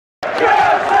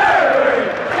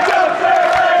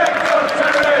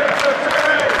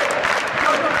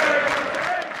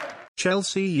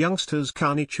Chelsea youngsters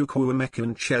Carney, Chukwuemeka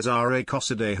and Cesare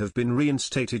Casadei have been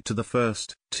reinstated to the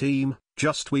first team,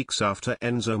 just weeks after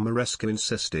Enzo Maresca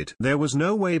insisted there was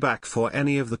no way back for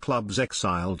any of the club's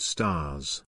exiled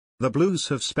stars. The Blues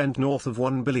have spent north of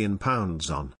 £1 billion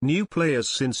on new players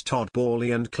since Todd, Boehly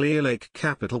and Clearlake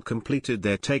Capital completed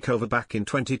their takeover back in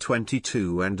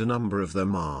 2022, and a number of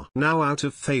them are now out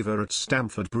of favour at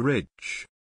Stamford Bridge.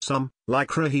 Some,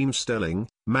 like Raheem Sterling,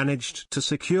 managed to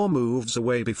secure moves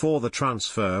away before the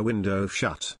transfer window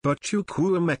shut. But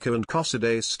Chukwuemeka and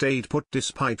Casadei stayed put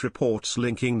despite reports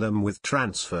linking them with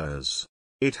transfers.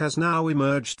 It has now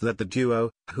emerged that the duo,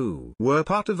 who were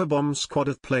part of a bomb squad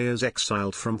of players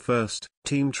exiled from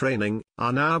first-team training,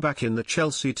 are now back in the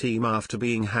Chelsea team after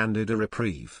being handed a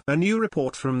reprieve. A new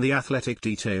report from The Athletic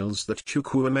details that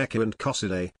Chukwuemeka and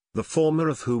Casadei, the former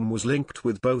of whom was linked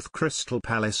with both Crystal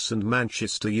Palace and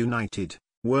Manchester United,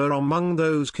 were among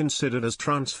those considered as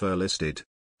transfer listed.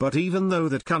 But even though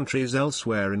that countries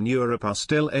elsewhere in Europe are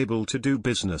still able to do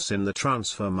business in the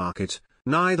transfer market,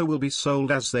 neither will be sold,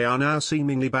 as they are now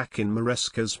seemingly back in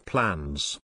Maresca's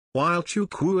plans. While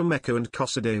Chukwuemeka and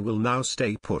Casadei will now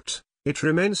stay put, it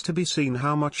remains to be seen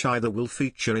how much either will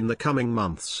feature in the coming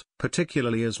months,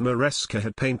 particularly as Maresca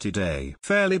had painted a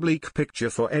fairly bleak picture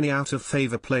for any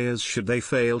out-of-favour players should they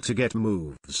fail to get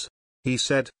moves. He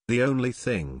said, "The only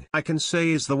thing I can say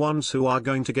is the ones who are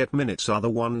going to get minutes are the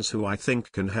ones who I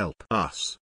think can help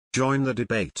us." Join the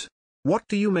debate. What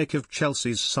do you make of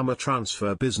Chelsea's summer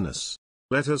transfer business?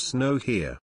 Let us know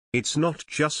here. It's not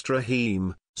just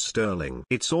Raheem Sterling.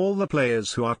 It's all the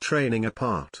players who are training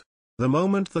apart. The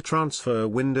moment the transfer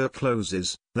window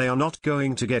closes, they are not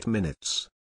going to get minutes.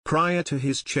 Prior to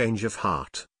his change of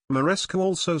heart, Maresca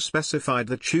also specified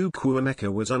that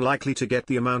Chukwuemeka was unlikely to get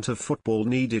the amount of football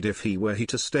needed if he were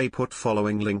to stay put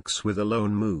following links with a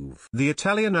loan move. The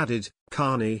Italian added,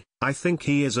 "Carney, I think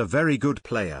he is a very good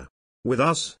player. With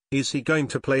us, is he going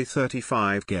to play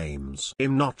 35 games?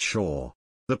 I'm not sure.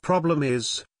 The problem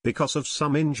is, because of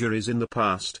some injuries in the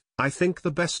past, I think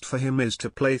the best for him is to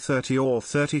play 30 or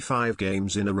 35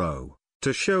 games in a row,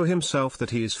 to show himself that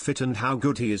he is fit and how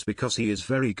good he is, because he is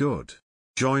very good."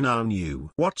 Join our new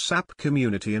WhatsApp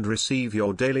community and receive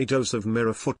your daily dose of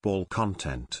Mirror football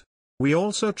content. We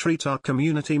also treat our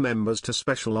community members to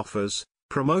special offers,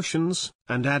 promotions,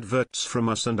 and adverts from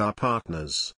us and our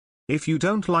partners. If you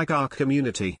don't like our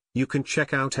community, you can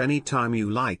check out any time you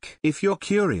like. If you're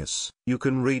curious, you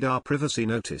can read our privacy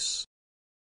notice.